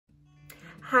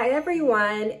Hi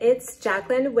everyone, it's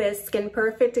Jaclyn with Skin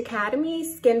Perfect Academy,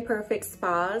 Skin Perfect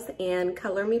Spas, and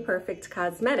Color Me Perfect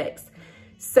Cosmetics.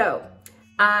 So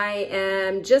I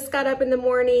am just got up in the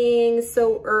morning,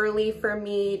 so early for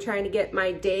me, trying to get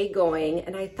my day going,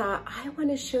 and I thought I want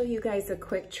to show you guys a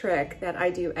quick trick that I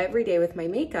do every day with my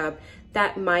makeup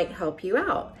that might help you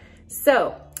out.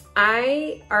 So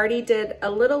I already did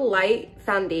a little light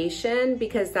foundation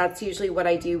because that's usually what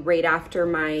I do right after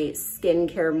my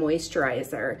skincare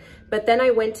moisturizer. But then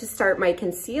I went to start my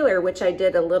concealer, which I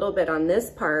did a little bit on this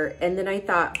part. And then I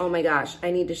thought, oh my gosh,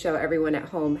 I need to show everyone at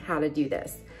home how to do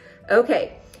this.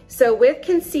 Okay, so with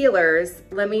concealers,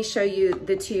 let me show you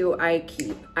the two I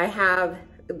keep. I have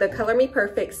the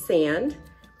ColoreMePerfect Sand,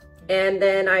 and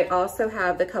then I also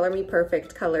have the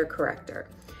ColoreMePerfect Color Corrector.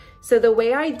 So the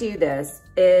way I do this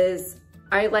is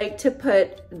I like to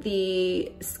put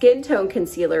the skin tone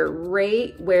concealer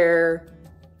right where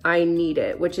I need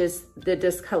it, which is the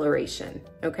discoloration.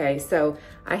 Okay, so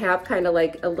I have kind of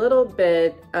like a little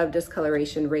bit of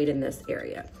discoloration right in this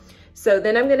area. So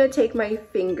then I'm gonna take my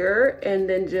finger and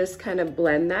then just kind of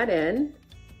blend that in,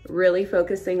 really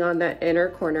focusing on that inner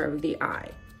corner of the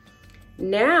eye.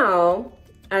 Now,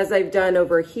 as I've done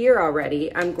over here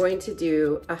already, I'm going to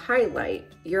do a highlight.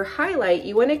 Your highlight,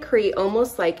 you wanna create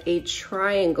almost like a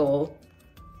triangle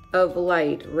of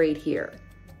light right here.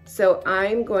 So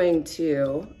I'm going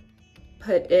to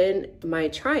put in my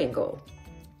triangle.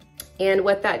 And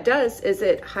what that does is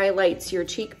it highlights your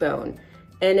cheekbone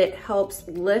and it helps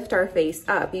lift our face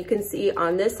up. You can see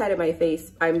on this side of my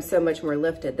face, I'm so much more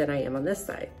lifted than I am on this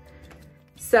side.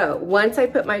 So once I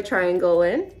put my triangle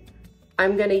in,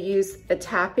 I'm gonna use a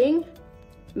tapping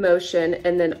motion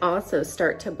and then also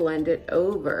start to blend it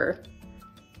over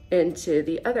into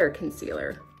the other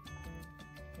concealer.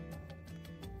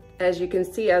 As you can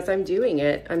see, as I'm doing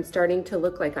it, I'm starting to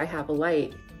look like I have a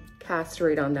light cast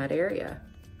right on that area.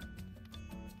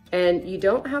 And you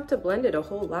don't have to blend it a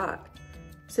whole lot.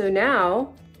 So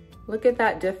now, look at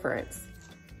that difference.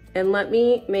 And let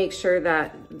me make sure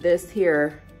that this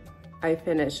here I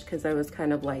finished, because I was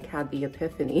kind of like had the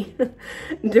epiphany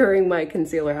during my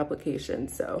concealer application.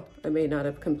 So I may not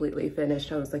have completely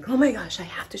finished. I was like, oh my gosh, I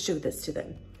have to show this to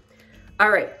them.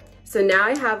 All right, so now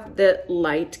I have the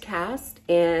light cast,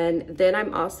 and then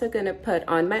I'm also gonna put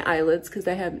on my eyelids because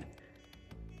I have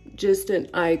just an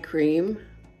eye cream.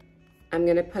 I'm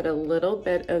gonna put a little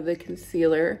bit of the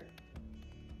concealer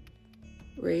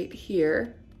right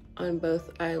here on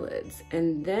both eyelids.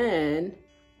 And then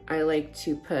I like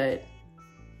to put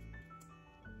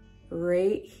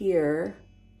right here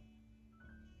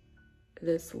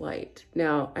this light.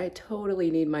 Now, I totally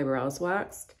need my brows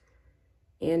waxed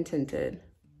and tinted,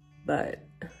 but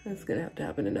that's gonna have to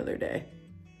happen another day.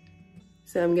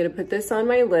 So I'm gonna put this on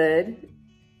my lid,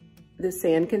 the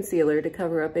sand concealer to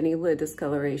cover up any lid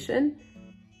discoloration.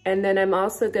 And then I'm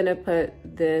also gonna put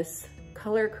this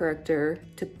color corrector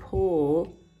to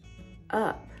pull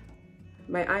up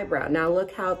my eyebrow. Now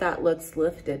look how that looks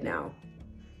lifted now.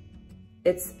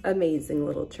 It's amazing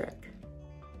little trick.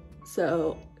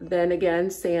 So then again,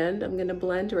 sand, I'm gonna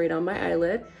blend right on my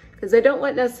eyelid because I don't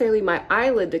want necessarily my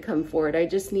eyelid to come forward. I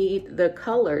just need the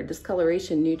color,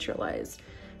 discoloration neutralized.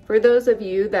 For those of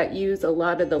you that use a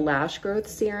lot of the lash growth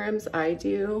serums, I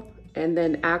do, and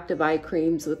then active eye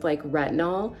creams with like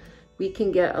retinol, we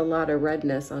can get a lot of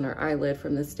redness on our eyelid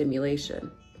from the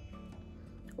stimulation.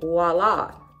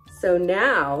 Voila. So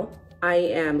now I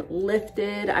am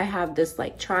lifted. I have this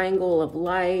like triangle of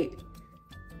light.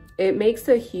 It makes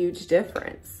a huge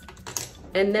difference.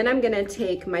 And then I'm gonna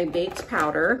take my baked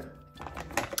powder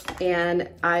and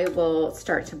I will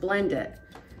start to blend it.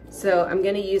 So I'm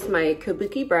gonna use my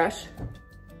kabuki brush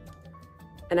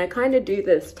and I kind of do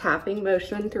this tapping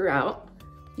motion throughout.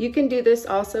 You can do this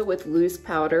also with loose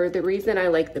powder. The reason I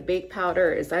like the baked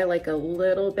powder is I like a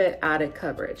little bit added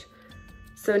coverage.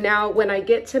 So now when I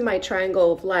get to my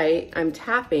triangle of light, I'm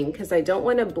tapping because I don't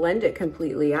want to blend it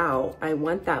completely out. I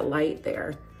want that light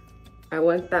there. I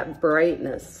want that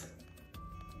brightness.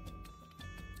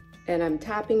 And I'm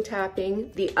tapping,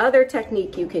 tapping. The other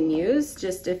technique you can use,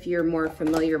 just if you're more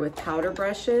familiar with powder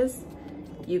brushes,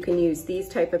 you can use these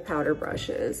type of powder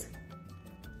brushes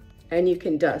and you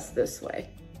can dust this way.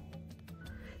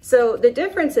 So the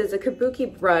difference is a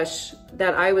kabuki brush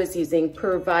that I was using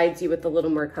provides you with a little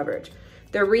more coverage.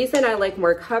 The reason I like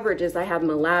more coverage is I have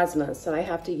melasma, so I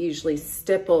have to usually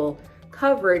stipple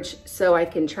coverage so I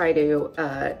can try to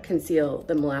conceal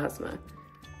the melasma.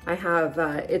 I have,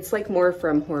 it's like more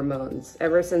from hormones.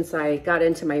 Ever since I got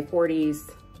into my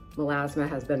 40s, melasma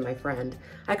has been my friend.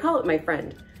 I call it my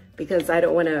friend because I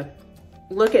don't wanna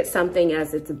look at something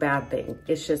as it's a bad thing.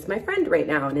 It's just my friend right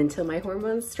now, and until my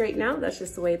hormones straighten out, that's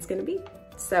just the way it's gonna be.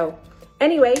 So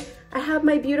anyway, I have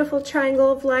my beautiful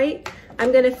triangle of light.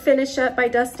 I'm gonna finish up by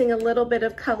dusting a little bit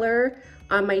of color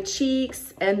on my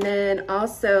cheeks, and then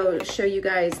also show you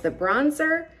guys the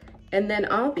bronzer, and then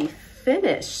I'll be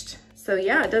finished. So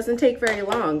yeah, it doesn't take very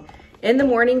long. In the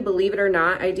morning, believe it or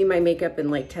not, I do my makeup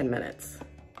in like 10 minutes.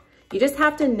 You just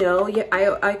have to know,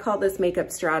 I call this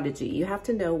makeup strategy. You have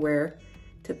to know where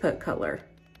to put color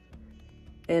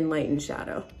and light and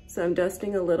shadow. So I'm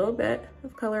dusting a little bit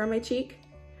of color on my cheek.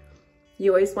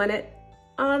 You always want it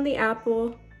on the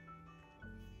apple.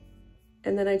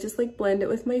 And then I just like blend it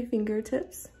with my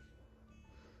fingertips.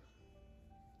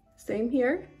 Same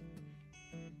here.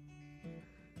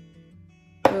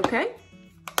 Okay.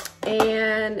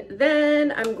 And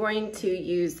then I'm going to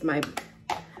use my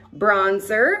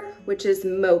bronzer, which is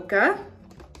Mocha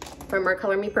from our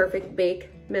ColoreMePerfect Bake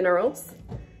Minerals.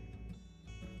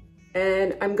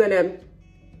 And I'm gonna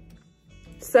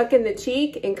suck in the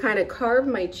cheek and kind of carve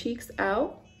my cheeks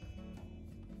out.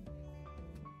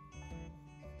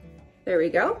 There we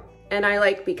go. And I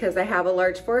like, because I have a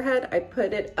large forehead, I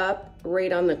put it up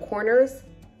right on the corners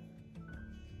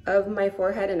of my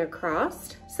forehead and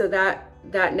across, so that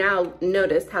now,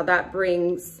 notice how that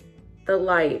brings the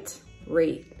light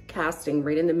right, casting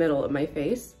right in the middle of my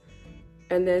face.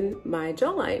 And then my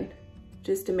jawline,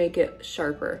 just to make it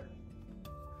sharper.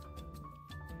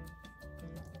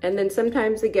 And then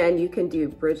sometimes, again, you can do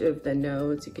bridge of the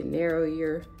nose. You can narrow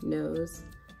your nose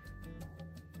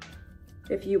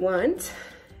if you want.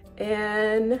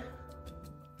 And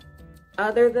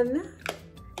other than that,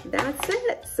 that's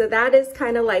it. So that is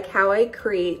kind of like how I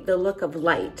create the look of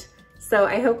light. So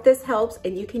I hope this helps,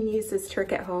 and you can use this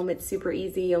trick at home. It's super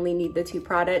easy. You only need the 2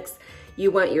 products. You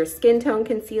want your skin tone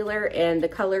concealer and the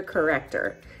color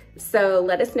corrector. So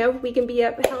let us know if we can be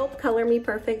of help.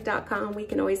 ColoreMePerfect.com. We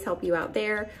can always help you out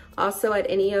there. Also at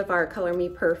any of our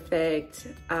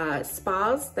ColoreMePerfect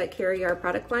spas that carry our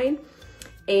product line.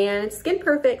 And Skin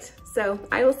Perfect. So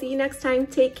I will see you next time.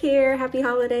 Take care. Happy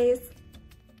holidays.